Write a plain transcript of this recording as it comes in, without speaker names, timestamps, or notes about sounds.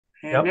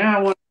And Yep. now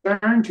I want to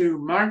turn to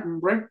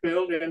Martin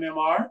Brechbiel,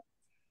 MMR,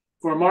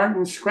 for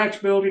Martin's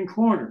Scratch Building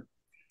Corner.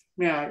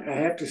 Now, I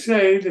have to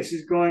say, this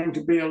is going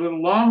to be a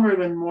little longer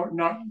than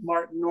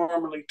Martin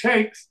normally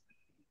takes,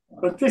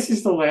 but this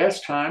is the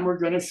last time we're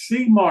going to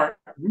see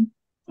Martin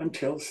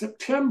until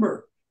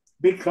September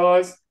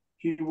because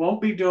he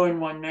won't be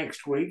doing one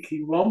next week.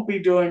 He won't be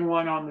doing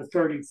one on the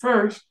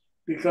 31st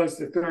because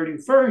the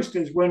 31st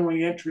is when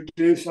we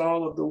introduce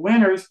all of the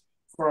winners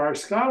for our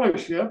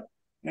scholarship.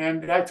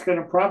 And that's going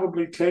to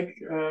probably take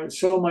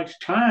so much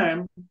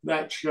time,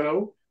 that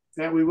show,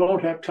 that we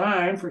won't have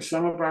time for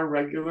some of our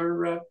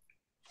regular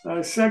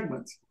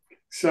segments.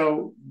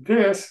 So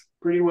this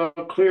pretty well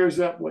clears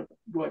up what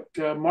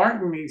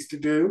Martin needs to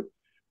do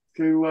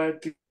to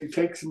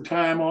take some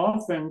time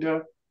off and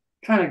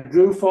kind of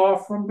goof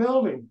off from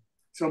building.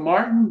 So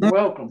Martin,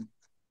 welcome.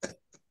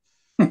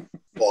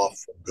 Off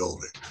from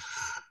building.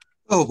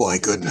 Oh my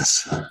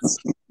goodness.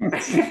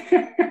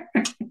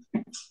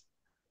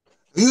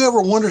 Have you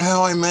ever wondered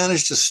how I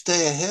managed to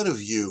stay ahead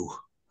of you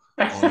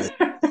on it?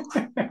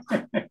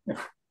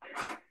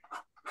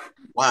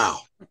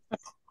 Wow.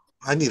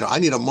 I need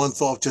a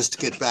month off just to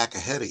get back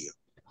ahead of you.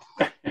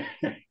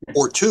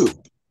 Or two.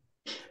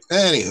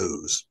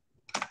 Anywho's.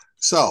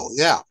 So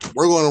yeah,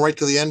 we're going right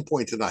to the end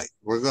point tonight.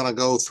 We're going to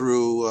go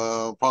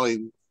through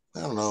probably,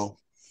 I don't know,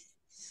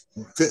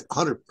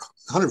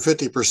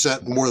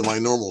 150% more than my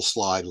normal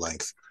slide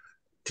length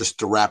just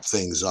to wrap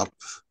things up,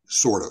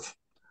 sort of,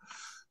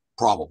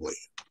 probably.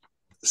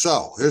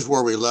 So here's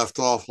where we left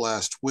off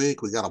last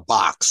week. We got a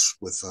box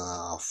with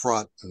a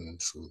front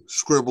and some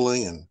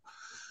scribbling and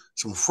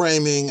some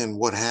framing and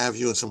what have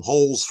you, and some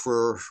holes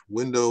for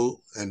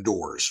window and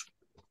doors.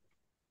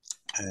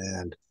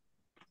 And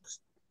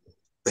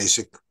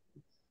basic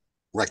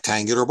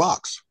rectangular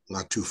box,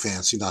 not too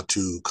fancy, not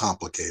too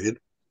complicated.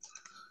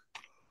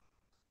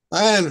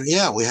 And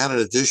yeah, we had an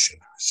addition.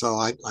 So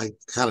I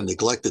kind of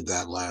neglected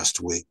that last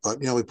week, but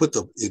we put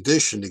the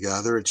addition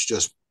together. It's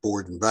just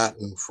board and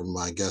batten from,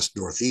 I guess,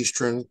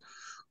 Northeastern.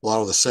 A lot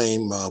of the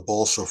same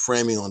balsa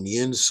framing on the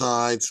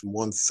inside, some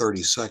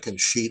 1/32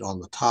 sheet on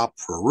the top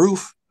for a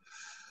roof,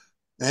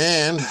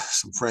 and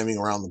some framing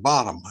around the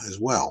bottom as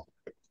well.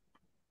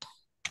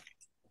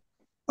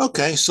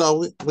 Okay,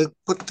 so we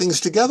put things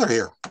together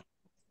here.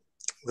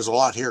 There's a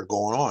lot here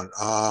going on.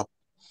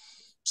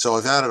 So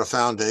I've added a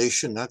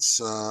foundation. That's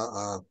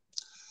out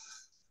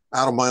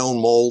of my own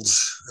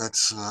molds.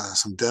 That's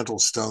some dental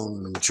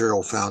stone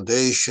material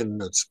foundation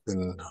that's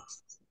been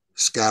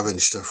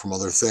scavenged from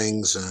other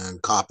things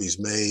and copies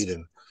made,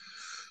 and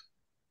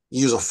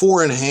use a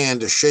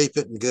 4-in-hand to shape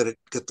it and get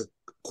the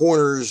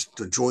corners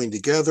to join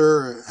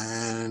together.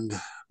 And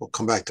we'll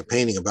come back to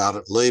painting about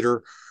it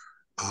later.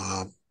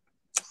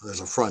 There's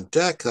a front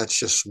deck. That's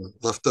just some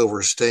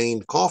leftover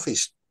stained coffee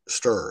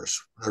stirrers.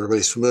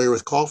 Everybody's familiar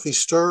with coffee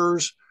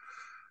stirrers.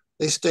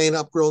 They stain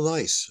up real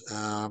nice,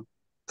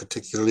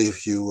 particularly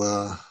if you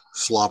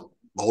slop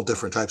all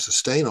different types of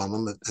stain on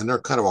them. And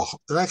they're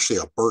actually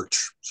a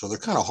birch, so they're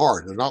kind of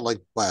hard. They're not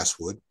like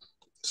basswood,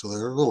 so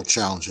they're a little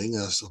challenging.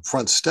 Some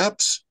front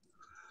steps.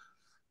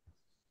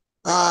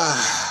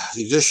 The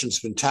addition's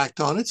been tacked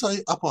on. It's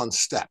up on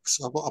steps,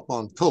 up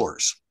on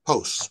pillars,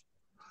 posts.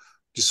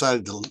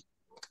 Decided to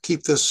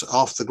keep this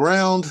off the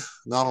ground,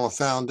 not on a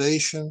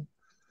foundation.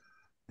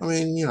 I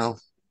mean, you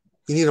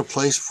need a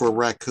place for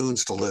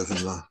raccoons to live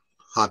in the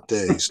hot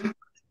days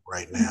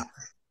right now.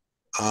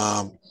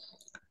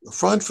 The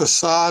front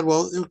facade,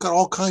 well, we've got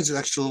all kinds of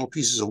extra little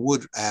pieces of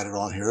wood added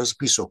on here. There's a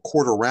piece of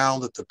quarter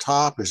round at the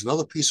top. There's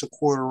another piece of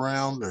quarter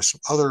round. There's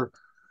some other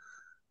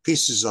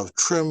pieces of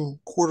trim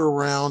quarter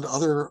round,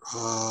 other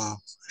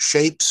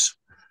shapes.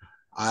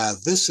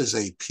 This is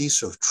a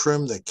piece of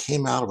trim that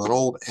came out of an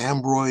old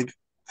Ambroid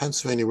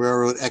Pennsylvania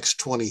Railroad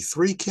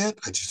X23 kit.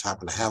 I just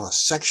happen to have a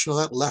section of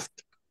that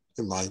left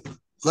in my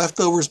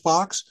leftovers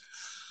box.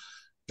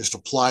 Just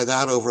apply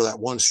that over that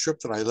one strip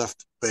that I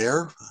left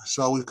bare.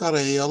 So we've got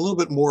a little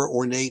bit more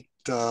ornate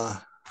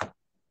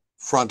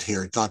front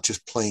here, not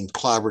just plain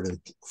clapboard and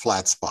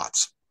flat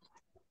spots.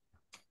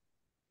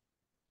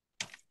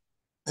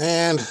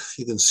 And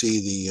you can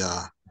see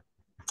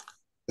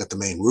got the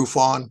main roof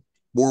on,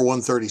 more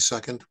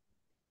 1/32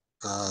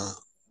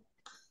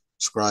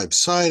 scribe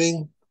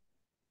siding.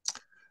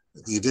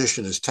 The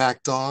addition is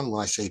tacked on.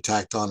 When I say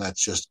tacked on, that's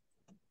just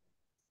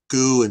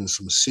glue and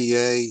some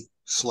CA,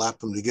 slap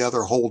them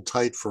together, hold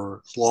tight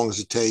for as long as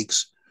it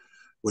takes,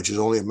 which is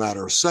only a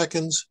matter of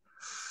seconds,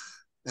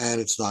 and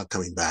it's not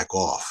coming back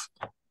off.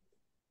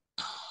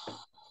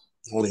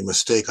 The only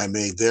mistake I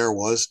made there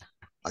was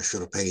I should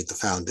have painted the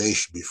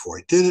foundation before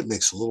I did it. It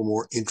makes it a little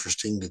more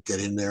interesting to get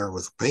in there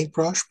with a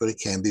paintbrush, but it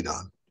can be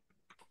done.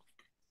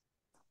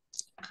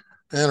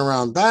 And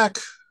around back,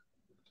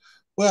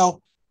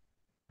 well,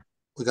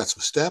 we got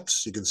some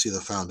steps. You can see the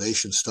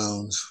foundation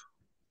stones.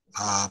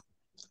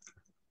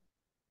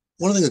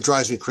 One thing that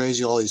drives me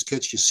crazy, all these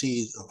kits, you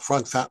see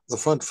the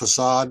front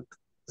facade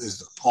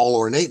is all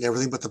ornate and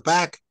everything, but the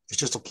back is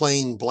just a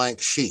plain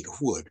blank sheet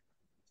of wood,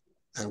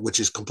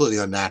 which is completely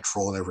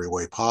unnatural in every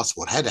way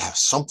possible. It had to have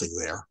something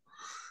there.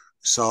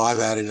 So I've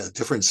added a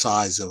different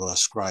size of a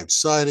scribe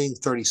siding,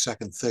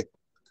 30-second thick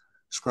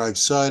scribe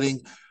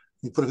siding.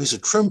 You put a piece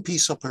of trim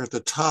piece up here at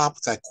the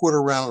top, that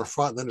quarter round in the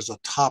front, and then there's a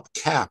top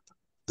cap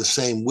the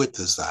same width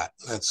as that.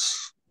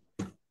 That's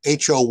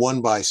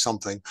HO1 by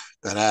something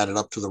that added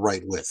up to the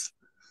right width.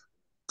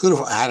 Could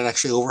have added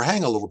actually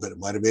overhang a little bit. It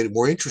might have made it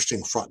more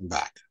interesting front and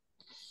back.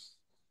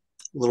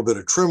 A little bit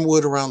of trim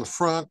wood around the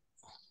front,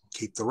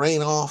 keep the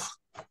rain off.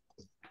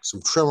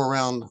 Some trim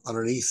around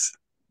underneath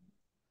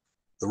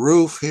the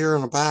roof here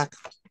in the back.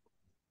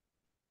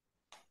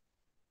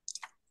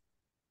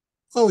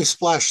 Well, we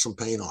splashed some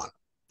paint on.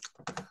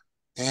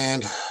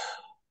 And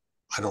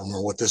I don't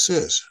know what this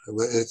is.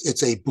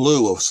 It's a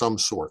blue of some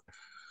sort.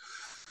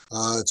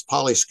 It's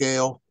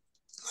polyscale.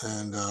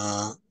 And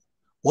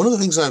one of the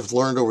things I've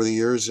learned over the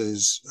years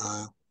is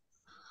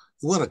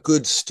you want a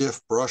good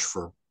stiff brush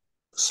for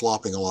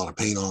slopping a lot of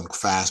paint on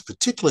fast,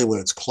 particularly when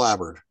it's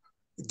clabbered,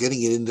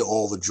 getting it into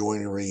all the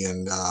joinery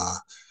and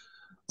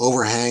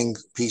overhang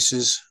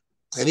pieces.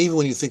 And even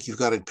when you think you've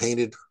got it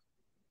painted,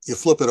 you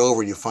flip it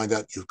over, you find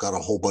out you've got a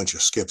whole bunch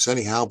of skips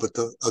anyhow, but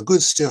a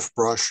good stiff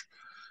brush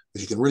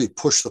that you can really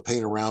push the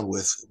paint around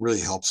with really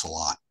helps a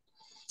lot.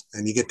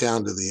 And you get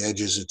down to the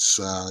edges, it's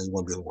you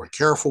want to be a little more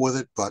careful with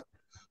it, but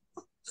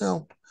you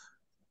know,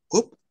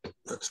 whoop,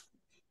 let's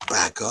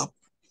back up.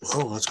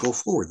 Oh, let's go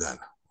forward then.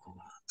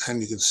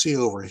 And you can see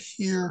over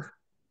here,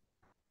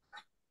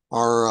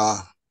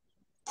 our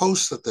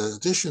posts that the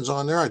additions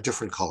on there are a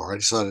different color. I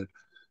decided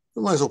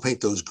we might as well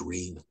paint those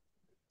green.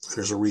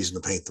 There's a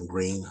reason to paint them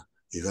green.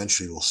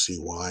 Eventually we'll see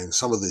why. And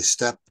some of the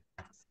step,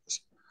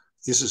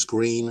 this is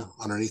green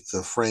underneath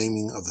the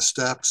framing of the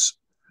steps.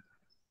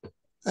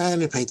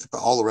 And you paint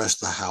all the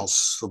rest of the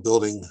house, the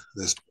building,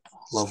 this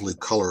lovely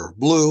color of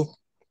blue.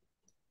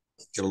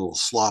 Get a little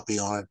sloppy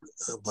on it,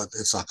 but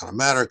it's not going to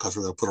matter because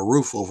we're going to put a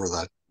roof over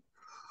that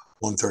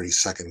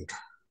 132nd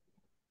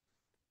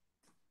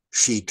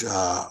sheet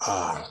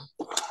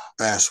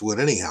basswood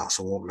anyhow,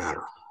 so it won't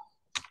matter.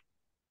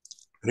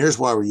 And here's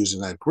why we're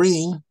using that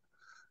green.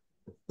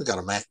 We got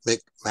to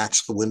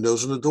match the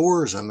windows and the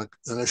doors and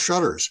the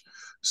shutters.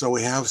 So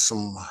we have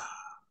some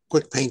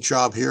quick paint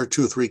job here,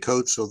 2 or 3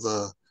 coats of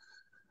the,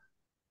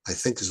 I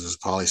think this is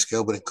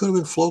polyscale, but it could have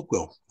been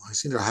Floatquill.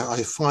 I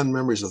have fond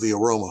memories of the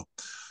aroma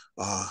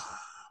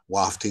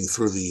wafting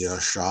through the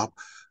shop.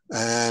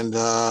 And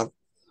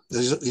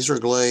these are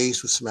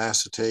glazed with some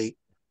acetate,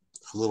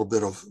 a little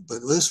bit of, but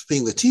this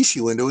being the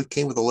Tichy window, it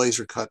came with a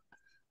laser cut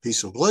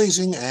piece of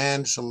glazing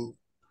and some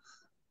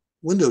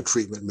window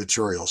treatment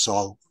material. So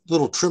a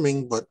little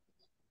trimming, but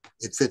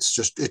it fits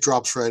it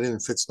drops right in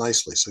and fits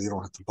nicely, so you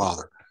don't have to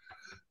bother.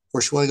 Of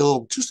course, you want to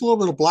get just a little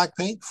bit of black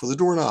paint for the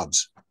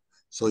doorknobs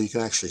so you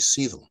can actually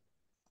see them.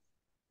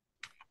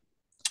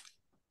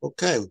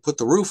 Okay, we put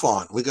the roof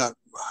on. We got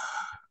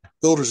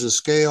builders in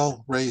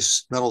scale,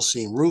 raised metal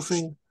seam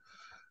roofing.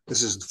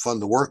 This is fun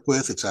to work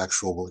with. It's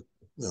actual,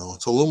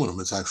 it's aluminum.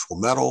 It's actual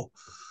metal.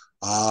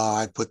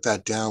 I put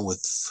that down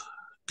with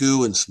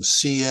goo and some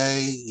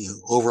CA.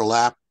 You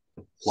overlap,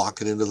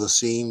 lock it into the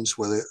seams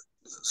where the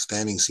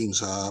standing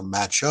seams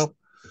match up.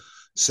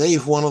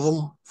 Save one of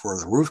them for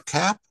the roof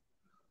cap.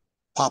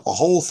 Pop a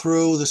hole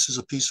through. This is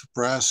a piece of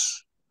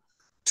brass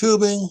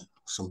tubing,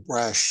 some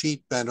brass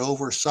sheet bent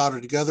over,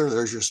 soldered together.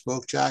 There's your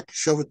smoke jack.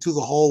 Shove it through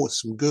the hole with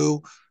some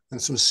goo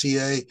and some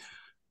CA.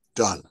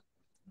 Done.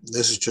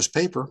 This is just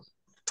paper.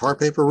 Tar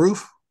paper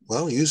roof.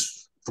 Well,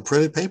 use the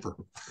printed paper,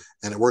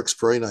 and it works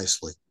very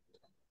nicely.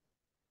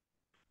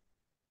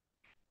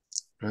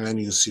 And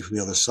you can see from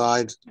the other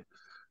side.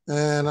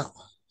 And,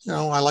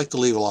 I like to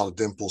leave a lot of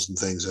dimples and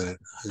things in it.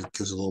 It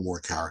gives it a little more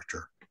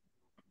character.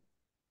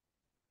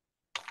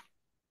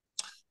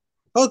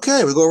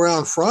 Okay, we go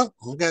around front.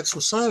 We got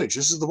some signage.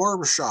 This is the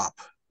barber shop.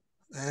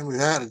 And we've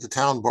added the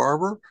town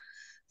barber.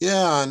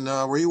 Yeah, and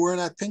were you wearing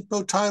that pink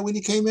bow tie when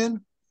you came in?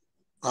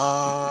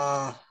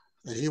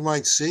 As you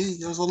might see,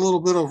 there's a little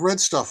bit of red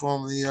stuff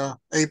on the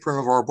apron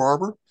of our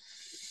barber.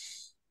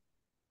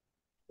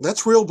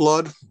 That's real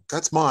blood.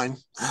 That's mine.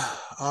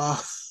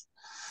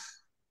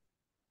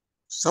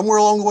 Somewhere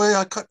along the way,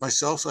 I cut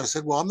myself. So I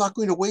said, well, I'm not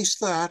going to waste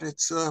that.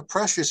 It's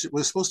precious. It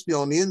was supposed to be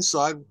on the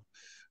inside.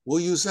 We'll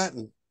use that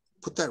and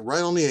put that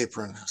right on the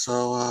apron.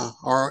 So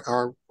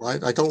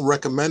I don't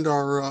recommend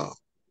our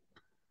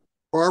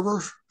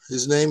barber.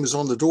 His name is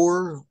on the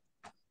door.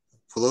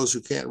 For those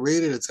who can't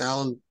read it, it's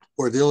Alan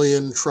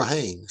Bordillion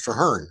Traherne.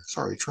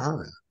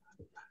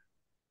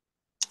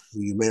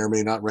 You may or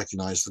may not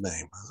recognize the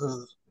name.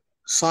 The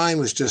sign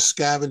was just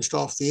scavenged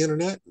off the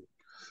internet,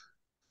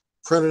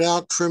 printed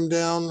out, trimmed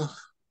down,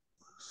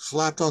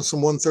 slapped on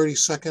some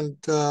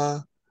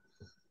 132nd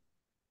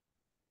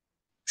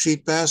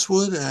sheet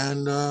basswood,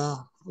 and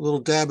a little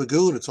dab of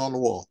goo, and it's on the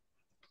wall.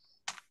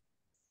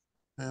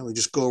 And we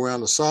just go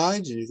around the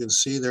sides, and you can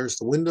see there's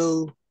the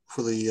window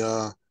for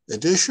the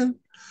addition.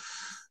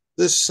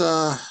 This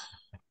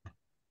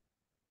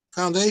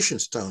foundation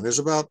stone, there's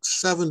about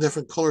 7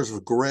 different colors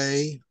of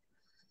gray,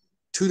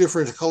 2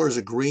 different colors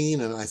of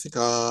green, and I think a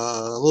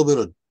little bit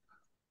of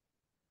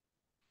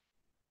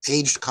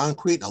aged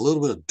concrete and a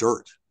little bit of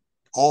dirt.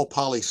 all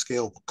poly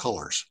scale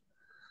colors.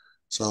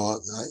 So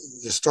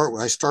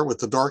I start with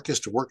the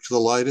darkest to work to the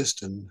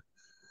lightest and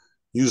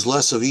use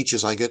less of each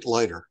as I get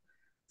lighter,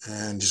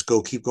 and just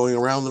keep going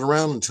around and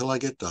around until I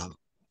get done.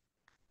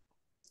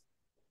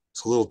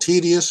 It's a little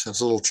tedious.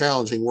 It's a little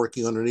challenging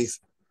working underneath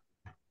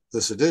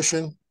this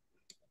edition,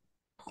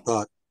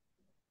 but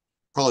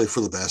probably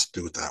for the best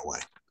do it that way.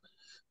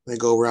 They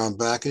go around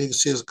back, and you can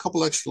see there's a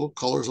couple extra little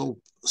colors, little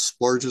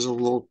splurges of a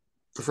little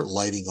different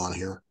lighting on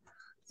here.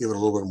 Give it a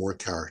little bit more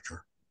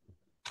character.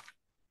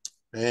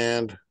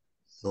 And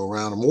go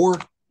around more,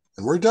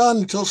 and we're done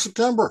until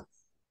September.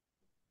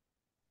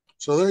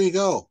 So there you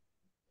go.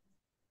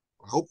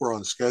 I hope we're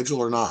on schedule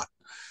or not.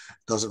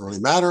 Doesn't really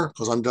matter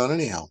because I'm done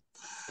anyhow.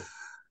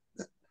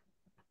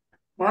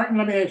 Martin,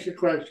 let me ask you a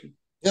question.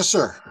 Yes,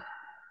 sir.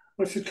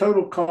 What's the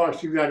total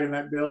cost you got in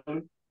that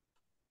building?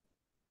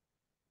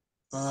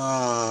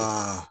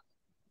 I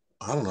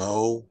don't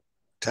know,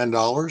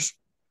 $10.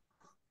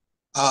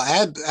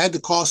 Add the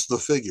cost of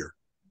the figure.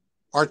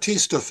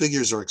 Artista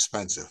figures are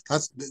expensive.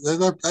 That's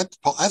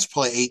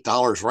probably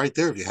 $8 right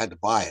there if you had to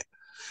buy it.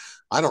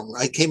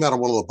 I came out of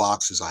one of the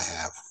boxes I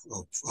have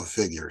of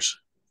figures,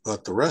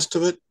 but the rest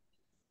of it,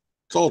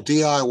 it's all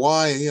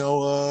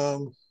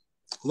DIY.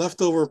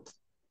 Leftover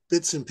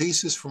bits and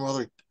pieces from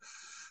other,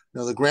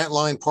 the Grant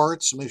Line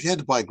parts. I mean, if you had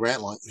to buy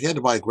Grant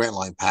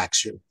Line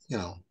packs,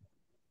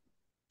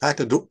 pack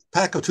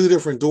of two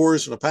different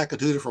doors and a pack of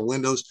two different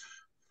windows,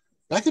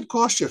 that could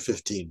cost you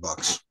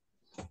 $15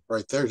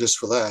 right there just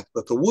for that.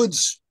 But the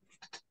wood's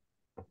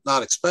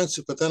not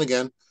expensive. But then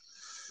again,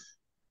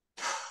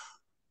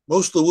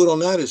 most of the wood on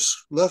that is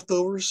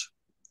leftovers,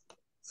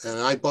 and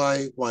I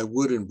buy my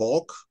wood in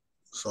bulk.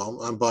 So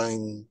I'm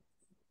buying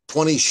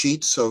 20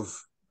 sheets of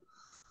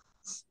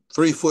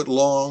 3-foot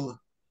long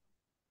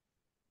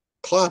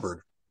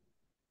clapboard.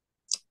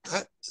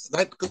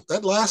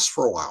 That lasts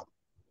for a while,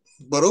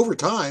 but over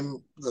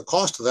time, the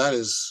cost of that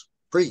is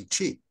pretty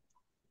cheap.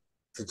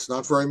 It's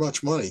not very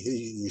much money.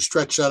 You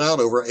stretch that out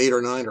over 8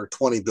 or 9 or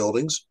 20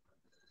 buildings,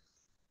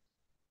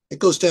 it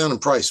goes down in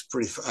price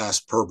pretty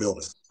fast per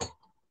building.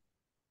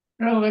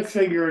 Well, let's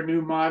say you're a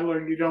new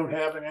modeler, you don't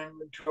have an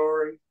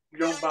inventory, you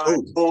don't buy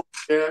Oh, bulk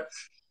yet.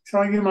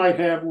 So you might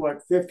have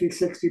what, 50,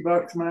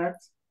 $60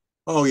 max?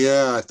 oh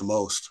yeah, at the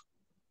most.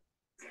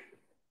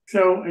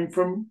 So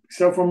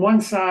from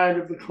one side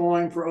of the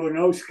coin for a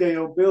no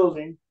scale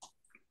building,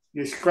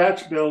 you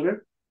scratch build it.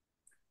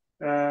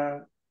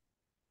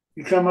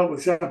 You come up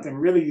with something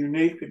really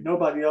unique that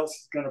nobody else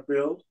is going to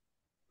build,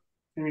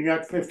 and you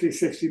got 50,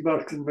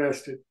 $60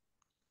 invested.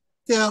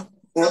 Yeah.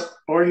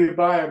 Or you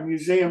buy a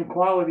museum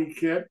quality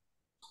kit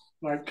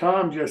like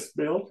Tom just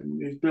built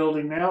and is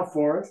building now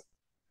for us,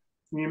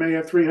 and you may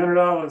have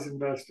 $300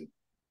 invested.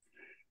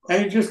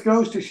 And it just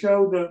goes to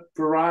show the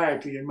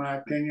variety, in my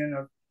opinion,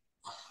 of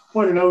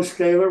what an O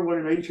scaler, what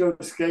an HO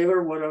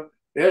scaler, what a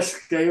S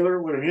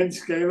scaler, what an N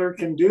scaler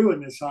can do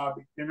in this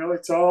hobby.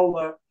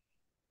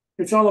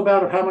 It's all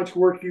about how much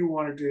work you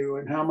want to do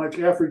and how much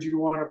effort you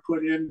want to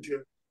put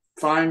into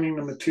finding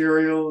the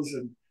materials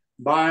and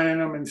buying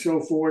them and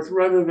so forth,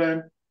 rather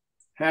than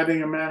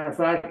having a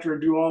manufacturer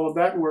do all of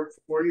that work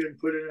for you and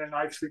put it in a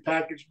nicely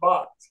packaged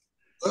box.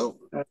 Well,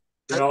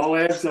 It all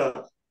adds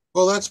up.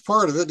 well, that's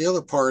part of it. The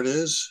other part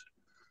is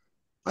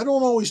I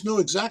don't always know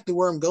exactly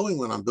where I'm going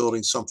when I'm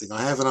building something.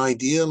 I have an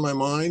idea in my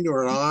mind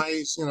or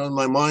in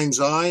my mind's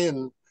eye,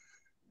 and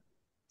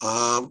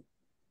um,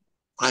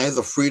 I have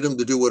the freedom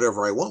to do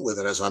whatever I want with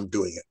it as I'm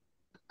doing it.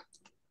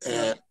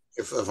 Yeah. And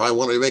if I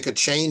want to make a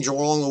change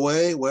along the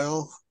way,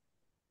 well,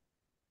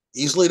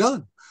 easily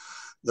done.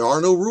 There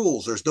are no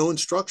rules. There's no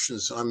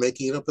instructions. I'm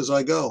making it up as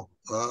I go.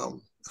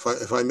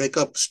 If I make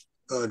up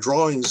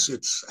drawings,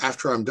 it's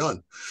after I'm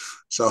done.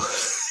 So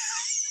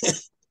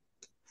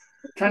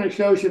It kind of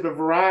shows you the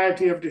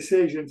variety of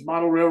decisions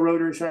model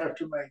railroaders have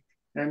to make.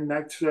 And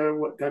that's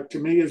what that to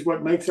me is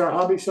what makes our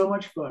hobby so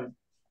much fun. yep.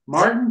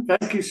 Martin,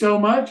 thank you so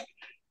much.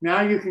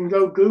 Now you can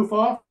go goof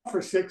off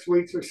for 6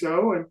 weeks or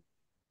so and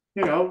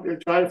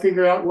try to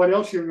figure out what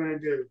else you're going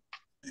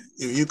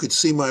If you could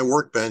see my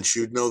workbench,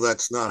 you'd know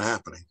that's not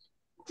happening.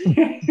 to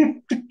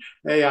do.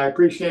 Hey, I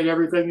appreciate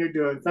everything you're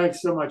doing.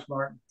 Thanks so much,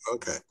 Martin.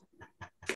 Okay.